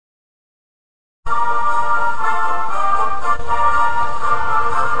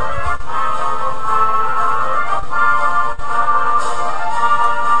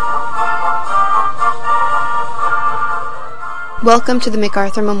Welcome to the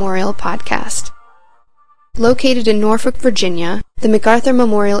MacArthur Memorial Podcast. Located in Norfolk, Virginia, the MacArthur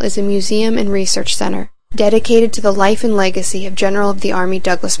Memorial is a museum and research center dedicated to the life and legacy of General of the Army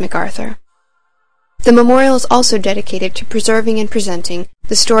Douglas MacArthur. The memorial is also dedicated to preserving and presenting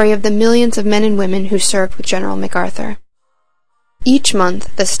the story of the millions of men and women who served with General MacArthur. Each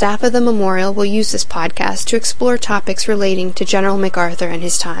month, the staff of the memorial will use this podcast to explore topics relating to General MacArthur and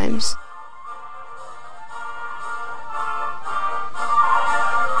his times.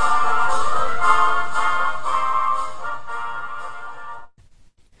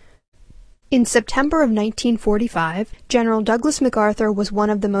 In September of 1945, General Douglas MacArthur was one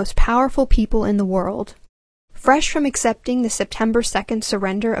of the most powerful people in the world. Fresh from accepting the September 2nd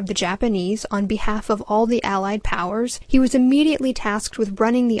surrender of the Japanese on behalf of all the Allied powers, he was immediately tasked with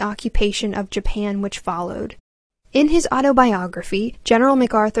running the occupation of Japan which followed. In his autobiography, General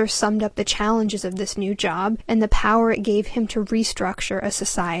MacArthur summed up the challenges of this new job and the power it gave him to restructure a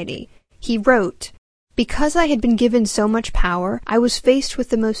society. He wrote, "Because I had been given so much power, I was faced with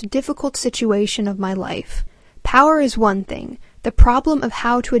the most difficult situation of my life. Power is one thing, the problem of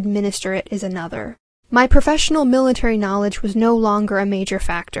how to administer it is another. My professional military knowledge was no longer a major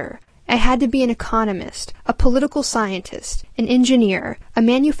factor. I had to be an economist, a political scientist, an engineer, a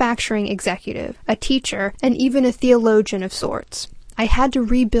manufacturing executive, a teacher, and even a theologian of sorts. I had to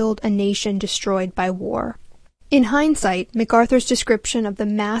rebuild a nation destroyed by war." In hindsight, MacArthur's description of the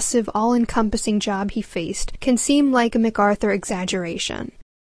massive, all-encompassing job he faced can seem like a MacArthur exaggeration.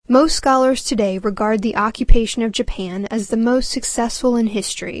 Most scholars today regard the occupation of Japan as the most successful in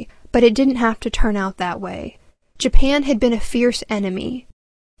history, but it didn't have to turn out that way. Japan had been a fierce enemy.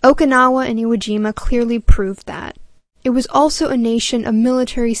 Okinawa and Iwo Jima clearly proved that. It was also a nation of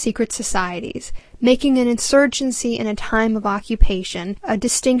military secret societies, making an insurgency in a time of occupation a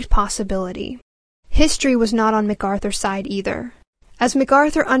distinct possibility. History was not on MacArthur's side either. As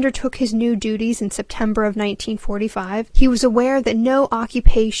MacArthur undertook his new duties in September of 1945, he was aware that no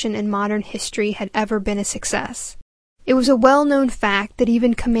occupation in modern history had ever been a success. It was a well-known fact that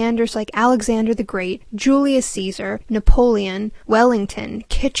even commanders like Alexander the Great, Julius Caesar, Napoleon, Wellington,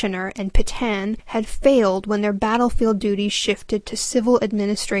 Kitchener, and Pétain had failed when their battlefield duties shifted to civil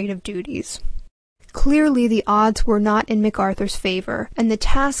administrative duties. Clearly the odds were not in MacArthur's favor, and the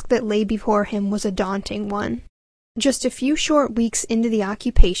task that lay before him was a daunting one. Just a few short weeks into the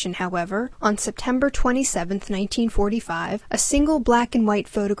occupation, however, on September 27, 1945, a single black and white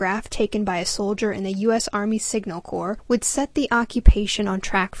photograph taken by a soldier in the U.S. Army Signal Corps would set the occupation on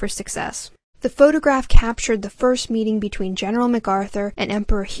track for success. The photograph captured the first meeting between General MacArthur and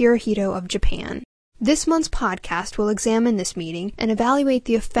Emperor Hirohito of Japan. This month's podcast will examine this meeting and evaluate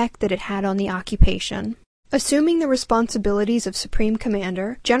the effect that it had on the occupation. Assuming the responsibilities of Supreme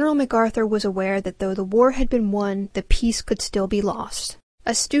Commander, General MacArthur was aware that though the war had been won, the peace could still be lost.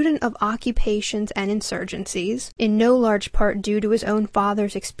 A student of occupations and insurgencies, in no large part due to his own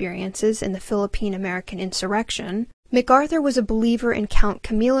father's experiences in the Philippine-American insurrection, MacArthur was a believer in Count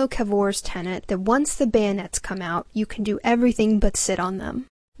Camilo Cavor's tenet that once the bayonets come out, you can do everything but sit on them.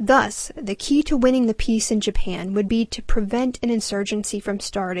 Thus, the key to winning the peace in Japan would be to prevent an insurgency from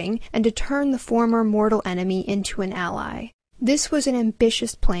starting and to turn the former mortal enemy into an ally. This was an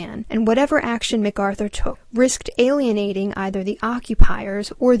ambitious plan, and whatever action MacArthur took risked alienating either the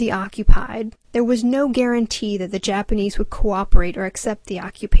occupiers or the occupied. There was no guarantee that the Japanese would cooperate or accept the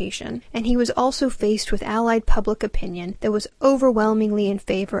occupation, and he was also faced with Allied public opinion that was overwhelmingly in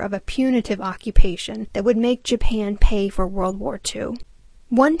favor of a punitive occupation that would make Japan pay for World War II.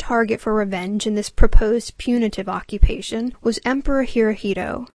 One target for revenge in this proposed punitive occupation was Emperor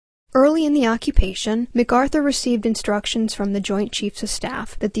Hirohito. Early in the occupation, MacArthur received instructions from the Joint Chiefs of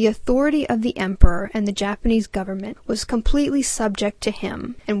Staff that the authority of the Emperor and the Japanese government was completely subject to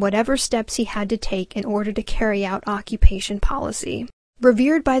him, and whatever steps he had to take in order to carry out occupation policy.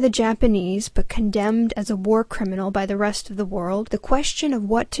 Revered by the Japanese, but condemned as a war criminal by the rest of the world, the question of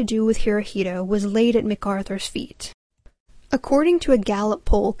what to do with Hirohito was laid at MacArthur's feet. According to a Gallup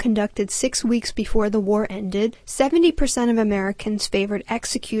poll conducted 6 weeks before the war ended, 70% of Americans favored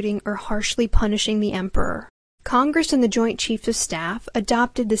executing or harshly punishing the emperor. Congress and the Joint Chiefs of Staff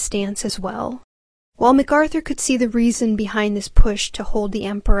adopted this stance as well. While MacArthur could see the reason behind this push to hold the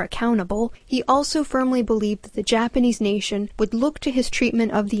emperor accountable, he also firmly believed that the Japanese nation would look to his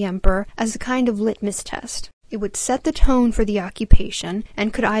treatment of the emperor as a kind of litmus test. It would set the tone for the occupation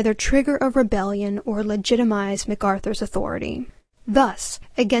and could either trigger a rebellion or legitimize MacArthur's authority. Thus,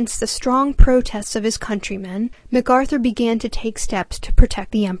 against the strong protests of his countrymen, MacArthur began to take steps to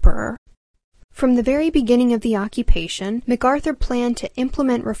protect the emperor. From the very beginning of the occupation, MacArthur planned to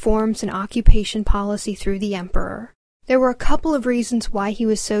implement reforms in occupation policy through the emperor. There were a couple of reasons why he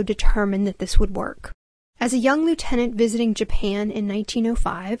was so determined that this would work. As a young lieutenant visiting Japan in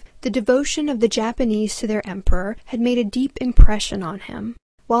 1905, the devotion of the Japanese to their emperor had made a deep impression on him.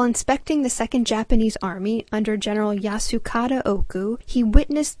 While inspecting the Second Japanese Army under General Yasukata Oku, he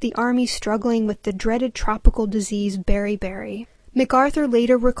witnessed the army struggling with the dreaded tropical disease beriberi. MacArthur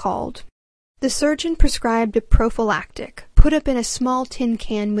later recalled, "The surgeon prescribed a prophylactic, put up in a small tin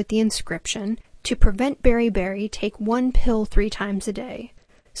can with the inscription, 'To prevent beriberi, take 1 pill 3 times a day.'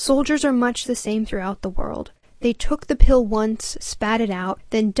 Soldiers are much the same throughout the world. They took the pill once, spat it out,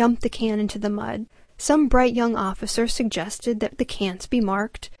 then dumped the can into the mud. Some bright young officer suggested that the cans be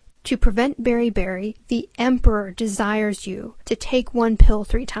marked, 'To prevent beriberi, the Emperor desires you to take 1 pill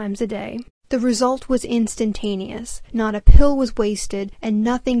 3 times a day.' The result was instantaneous. Not a pill was wasted, and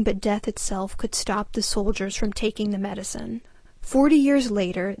nothing but death itself could stop the soldiers from taking the medicine." 40 years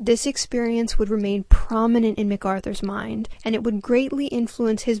later, this experience would remain prominent in MacArthur's mind, and it would greatly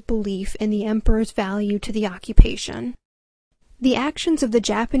influence his belief in the emperor's value to the occupation. The actions of the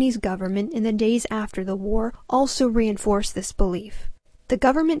Japanese government in the days after the war also reinforced this belief. The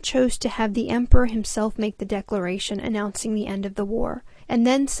government chose to have the emperor himself make the declaration announcing the end of the war, and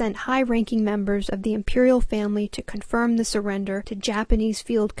then sent high-ranking members of the imperial family to confirm the surrender to Japanese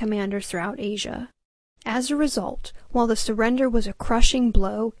field commanders throughout Asia. As a result, while the surrender was a crushing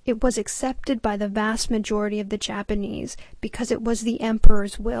blow, it was accepted by the vast majority of the Japanese because it was the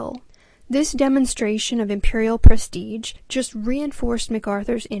emperor's will. This demonstration of imperial prestige just reinforced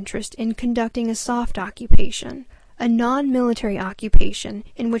MacArthur's interest in conducting a soft occupation, a non-military occupation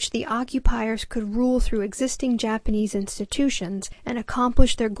in which the occupiers could rule through existing Japanese institutions and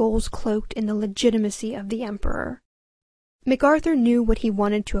accomplish their goals cloaked in the legitimacy of the emperor. MacArthur knew what he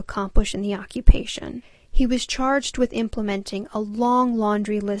wanted to accomplish in the occupation. He was charged with implementing a long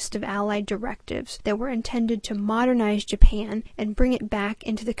laundry list of Allied directives that were intended to modernize Japan and bring it back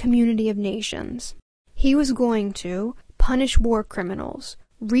into the community of nations. He was going to punish war criminals,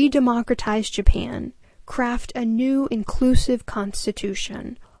 re-democratize Japan, craft a new inclusive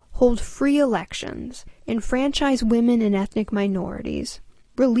constitution, hold free elections, enfranchise women and ethnic minorities,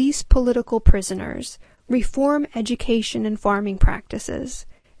 release political prisoners, reform education and farming practices,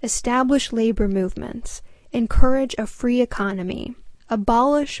 establish labor movements, encourage a free economy,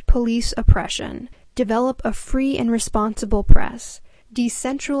 abolish police oppression, develop a free and responsible press,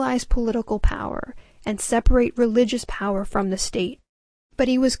 decentralize political power, and separate religious power from the state. But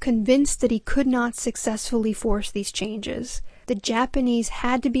he was convinced that he could not successfully force these changes. The Japanese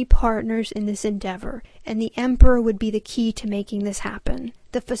had to be partners in this endeavor, and the emperor would be the key to making this happen,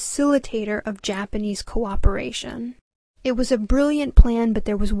 the facilitator of Japanese cooperation. It was a brilliant plan, but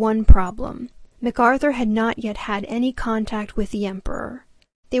there was one problem. MacArthur had not yet had any contact with the emperor.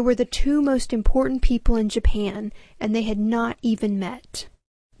 They were the 2 most important people in Japan, and they had not even met.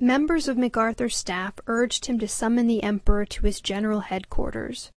 Members of MacArthur's staff urged him to summon the emperor to his general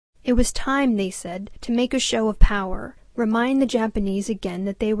headquarters. It was time, they said, to make a show of power, remind the Japanese again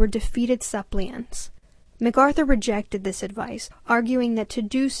that they were defeated suppliants. MacArthur rejected this advice, arguing that to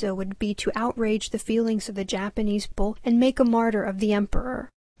do so would be to outrage the feelings of the Japanese people and make a martyr of the emperor.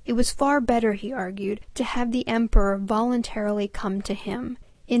 It was far better, he argued, to have the emperor voluntarily come to him.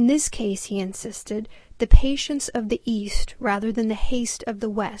 In this case, he insisted, the patience of the East rather than the haste of the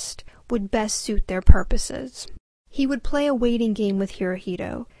West would best suit their purposes. He would play a waiting game with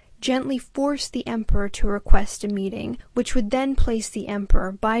Hirohito, gently force the emperor to request a meeting, which would then place the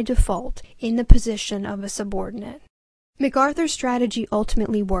emperor, by default, in the position of a subordinate. MacArthur's strategy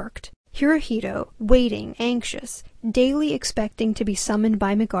ultimately worked. Hirohito, waiting, anxious, daily expecting to be summoned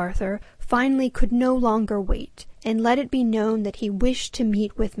by MacArthur, finally could no longer wait, and let it be known that he wished to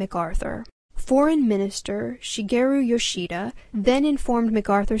meet with MacArthur. Foreign Minister Shigeru Yoshida then informed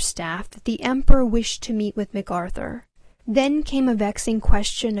MacArthur's staff that the emperor wished to meet with MacArthur. Then came a vexing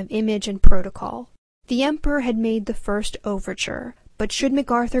question of image and protocol. The emperor had made the first overture, but should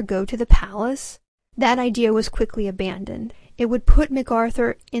MacArthur go to the palace? That idea was quickly abandoned. It would put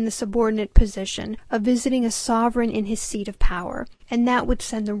MacArthur in the subordinate position of visiting a sovereign in his seat of power, and that would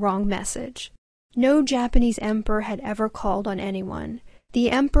send the wrong message. No Japanese emperor had ever called on anyone.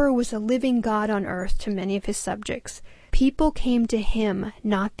 The emperor was a living god on earth to many of his subjects. People came to him,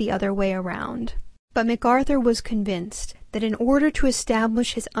 not the other way around. But MacArthur was convinced that in order to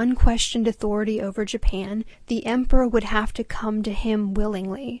establish his unquestioned authority over Japan, the emperor would have to come to him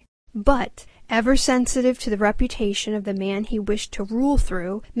willingly. But, ever sensitive to the reputation of the man he wished to rule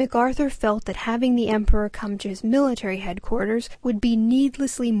through, MacArthur felt that having the emperor come to his military headquarters would be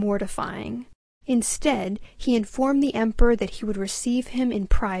needlessly mortifying. Instead, he informed the emperor that he would receive him in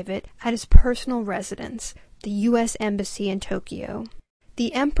private at his personal residence, the U.S. Embassy in Tokyo.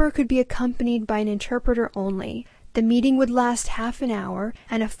 The emperor could be accompanied by an interpreter only. The meeting would last half an hour,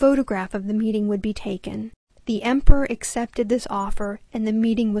 and a photograph of the meeting would be taken. The emperor accepted this offer, and the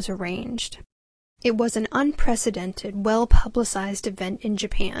meeting was arranged. It was an unprecedented, well-publicized event in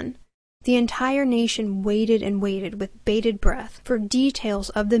Japan. The entire nation waited and waited with bated breath for details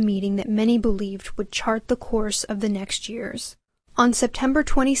of the meeting that many believed would chart the course of the next years. On September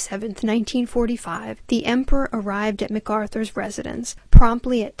 27, 1945, the emperor arrived at MacArthur's residence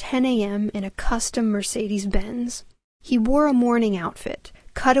promptly at 10 a.m. in a custom Mercedes-Benz. He wore a mourning outfit,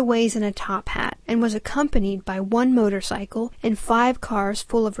 cutaways and a top hat, and was accompanied by 1 motorcycle and 5 cars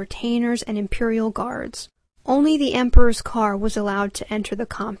full of retainers and imperial guards. Only the emperor's car was allowed to enter the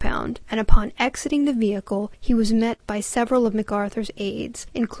compound, and upon exiting the vehicle, he was met by several of MacArthur's aides,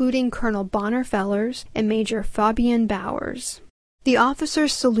 including Colonel Bonner Fellers and Major Fabian Bowers. The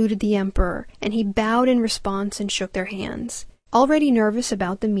officers saluted the emperor, and he bowed in response and shook their hands. Already nervous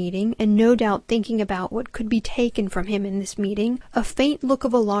about the meeting, and no doubt thinking about what could be taken from him in this meeting, a faint look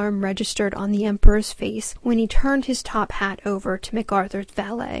of alarm registered on the emperor's face when he turned his top hat over to MacArthur's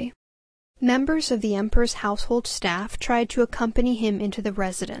valet. Members of the emperor's household staff tried to accompany him into the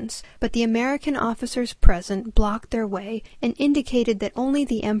residence, but the American officers present blocked their way and indicated that only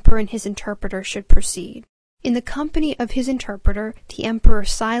the emperor and his interpreter should proceed. In the company of his interpreter, the emperor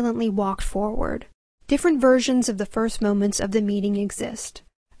silently walked forward. Different versions of the first moments of the meeting exist.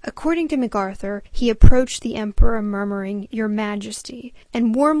 According to MacArthur, he approached the emperor murmuring, "Your Majesty,"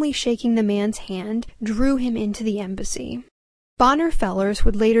 and warmly shaking the man's hand, drew him into the embassy. Bonner Fellers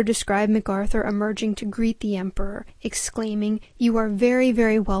would later describe MacArthur emerging to greet the emperor, exclaiming, "You are very,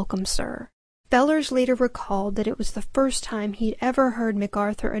 very welcome, sir." Fellers later recalled that it was the first time he'd ever heard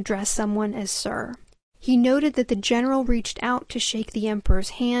MacArthur address someone as sir. He noted that the general reached out to shake the emperor's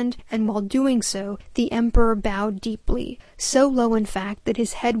hand, and while doing so, the emperor bowed deeply, so low in fact that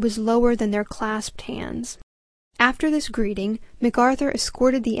his head was lower than their clasped hands. After this greeting, MacArthur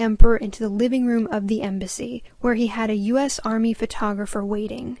escorted the emperor into the living room of the embassy, where he had a U.S. Army photographer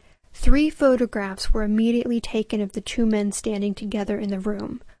waiting. 3 photographs were immediately taken of the 2 men standing together in the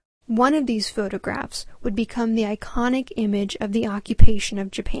room. One of these photographs would become the iconic image of the occupation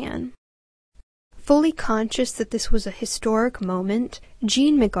of Japan. Fully conscious that this was a historic moment,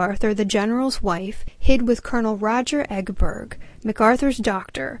 Jean MacArthur, the general's wife, hid with Colonel Roger Eggberg, MacArthur's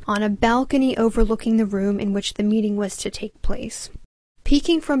doctor, on a balcony overlooking the room in which the meeting was to take place.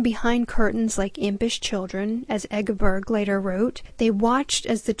 Peeking from behind curtains like impish children, as Eggberg later wrote, they watched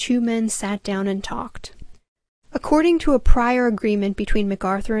as the 2 men sat down and talked. According to a prior agreement between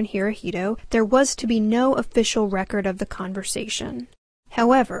MacArthur and Hirohito, there was to be no official record of the conversation.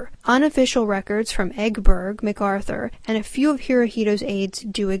 However, unofficial records from Eggberg, MacArthur, and a few of Hirohito's aides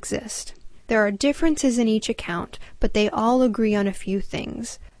do exist. There are differences in each account, but they all agree on a few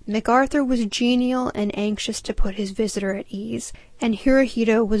things. MacArthur was genial and anxious to put his visitor at ease, and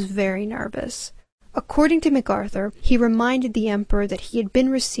Hirohito was very nervous. According to MacArthur, he reminded the emperor that he had been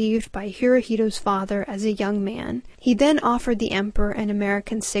received by Hirohito's father as a young man. He then offered the emperor an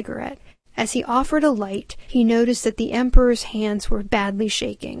American cigarette. As he offered a light, he noticed that the emperor's hands were badly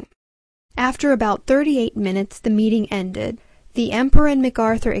shaking. After about 38 minutes, the meeting ended. The emperor and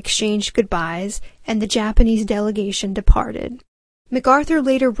MacArthur exchanged goodbyes, and the Japanese delegation departed. MacArthur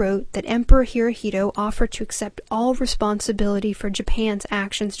later wrote that Emperor Hirohito offered to accept all responsibility for Japan's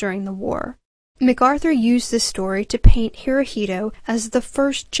actions during the war. MacArthur used this story to paint Hirohito as the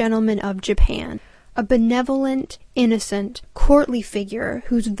first gentleman of Japan, a benevolent, innocent, courtly figure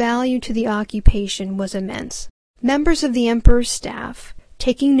whose value to the occupation was immense. Members of the emperor's staff,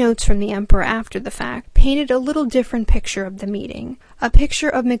 taking notes from the emperor after the fact, painted a little different picture of the meeting, a picture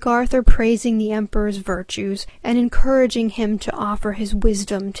of MacArthur praising the emperor's virtues and encouraging him to offer his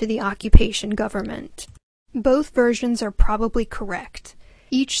wisdom to the occupation government. Both versions are probably correct.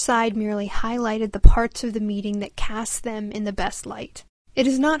 Each side merely highlighted the parts of the meeting that cast them in the best light. It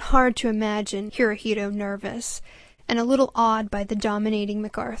is not hard to imagine Hirohito nervous and a little awed by the dominating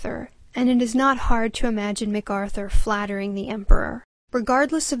MacArthur, and it is not hard to imagine MacArthur flattering the emperor.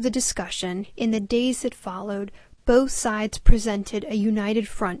 Regardless of the discussion, in the days that followed, both sides presented a united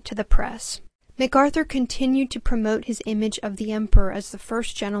front to the press. MacArthur continued to promote his image of the emperor as the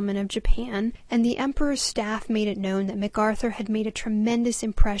first gentleman of Japan, and the emperor's staff made it known that MacArthur had made a tremendous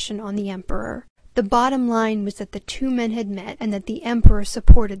impression on the emperor. The bottom line was that the 2 men had met and that the emperor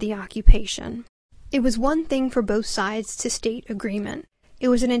supported the occupation. It was one thing for both sides to state agreement. It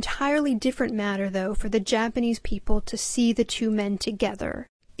was an entirely different matter, though, for the Japanese people to see the 2 men together.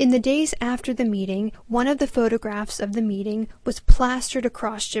 In the days after the meeting, one of the photographs of the meeting was plastered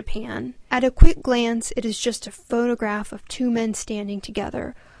across Japan. At a quick glance, it is just a photograph of two men standing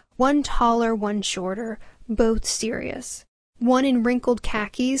together, one taller, one shorter, both serious, one in wrinkled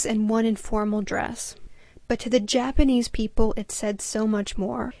khakis and one in formal dress. But to the Japanese people it said so much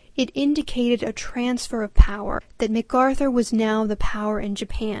more. It indicated a transfer of power, that MacArthur was now the power in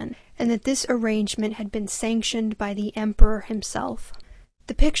Japan, and that this arrangement had been sanctioned by the Emperor himself.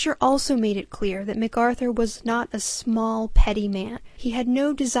 The picture also made it clear that MacArthur was not a small, petty man. He had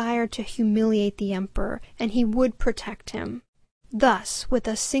no desire to humiliate the Emperor, and he would protect him. Thus, with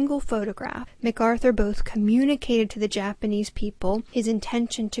a single photograph, MacArthur both communicated to the Japanese people his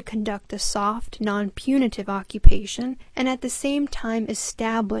intention to conduct a soft, non-punitive occupation, and at the same time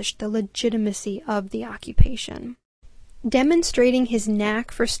established the legitimacy of the occupation. Demonstrating his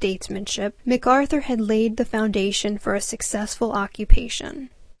knack for statesmanship, MacArthur had laid the foundation for a successful occupation.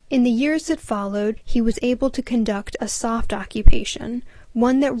 In the years that followed, he was able to conduct a soft occupation,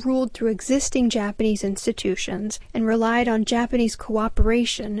 one that ruled through existing Japanese institutions and relied on Japanese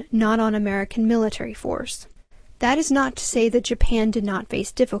cooperation, not on American military force. That is not to say that Japan did not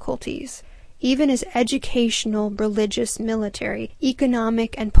face difficulties. Even as educational, religious, military,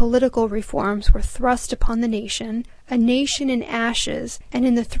 economic, and political reforms were thrust upon the nation, a nation in ashes, and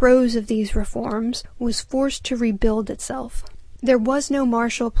in the throes of these reforms, was forced to rebuild itself. There was no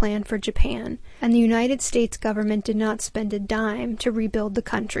Marshall Plan for Japan, and the United States government did not spend a dime to rebuild the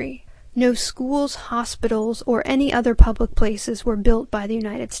country. No schools, hospitals, or any other public places were built by the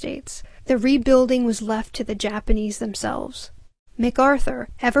United States. The rebuilding was left to the Japanese themselves. MacArthur,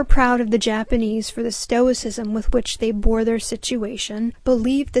 ever proud of the Japanese for the stoicism with which they bore their situation,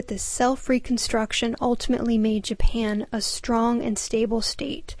 believed that this self-reconstruction ultimately made Japan a strong and stable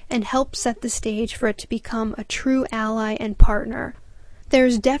state, and helped set the stage for it to become a true ally and partner. There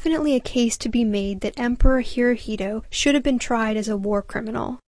is definitely a case to be made that Emperor Hirohito should have been tried as a war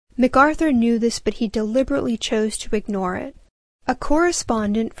criminal. MacArthur knew this, but he deliberately chose to ignore it. A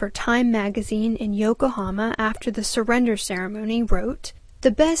correspondent for Time magazine in Yokohama after the surrender ceremony wrote,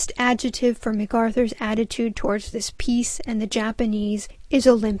 "The best adjective for MacArthur's attitude towards this peace and the Japanese is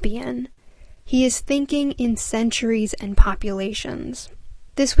Olympian. He is thinking in centuries and populations."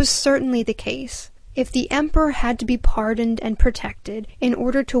 This was certainly the case. If the emperor had to be pardoned and protected in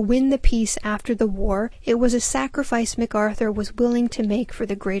order to win the peace after the war, it was a sacrifice MacArthur was willing to make for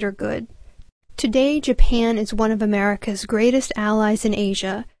the greater good. Today, Japan is one of America's greatest allies in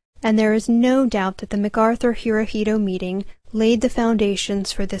Asia, and there is no doubt that the MacArthur-Hirohito meeting laid the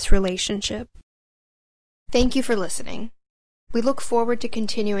foundations for this relationship. Thank you for listening. We look forward to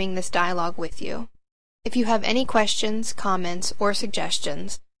continuing this dialogue with you. If you have any questions, comments, or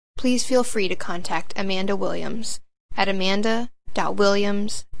suggestions, please feel free to contact Amanda Williams at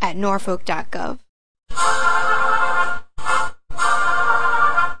amanda.williams@norfolk.gov.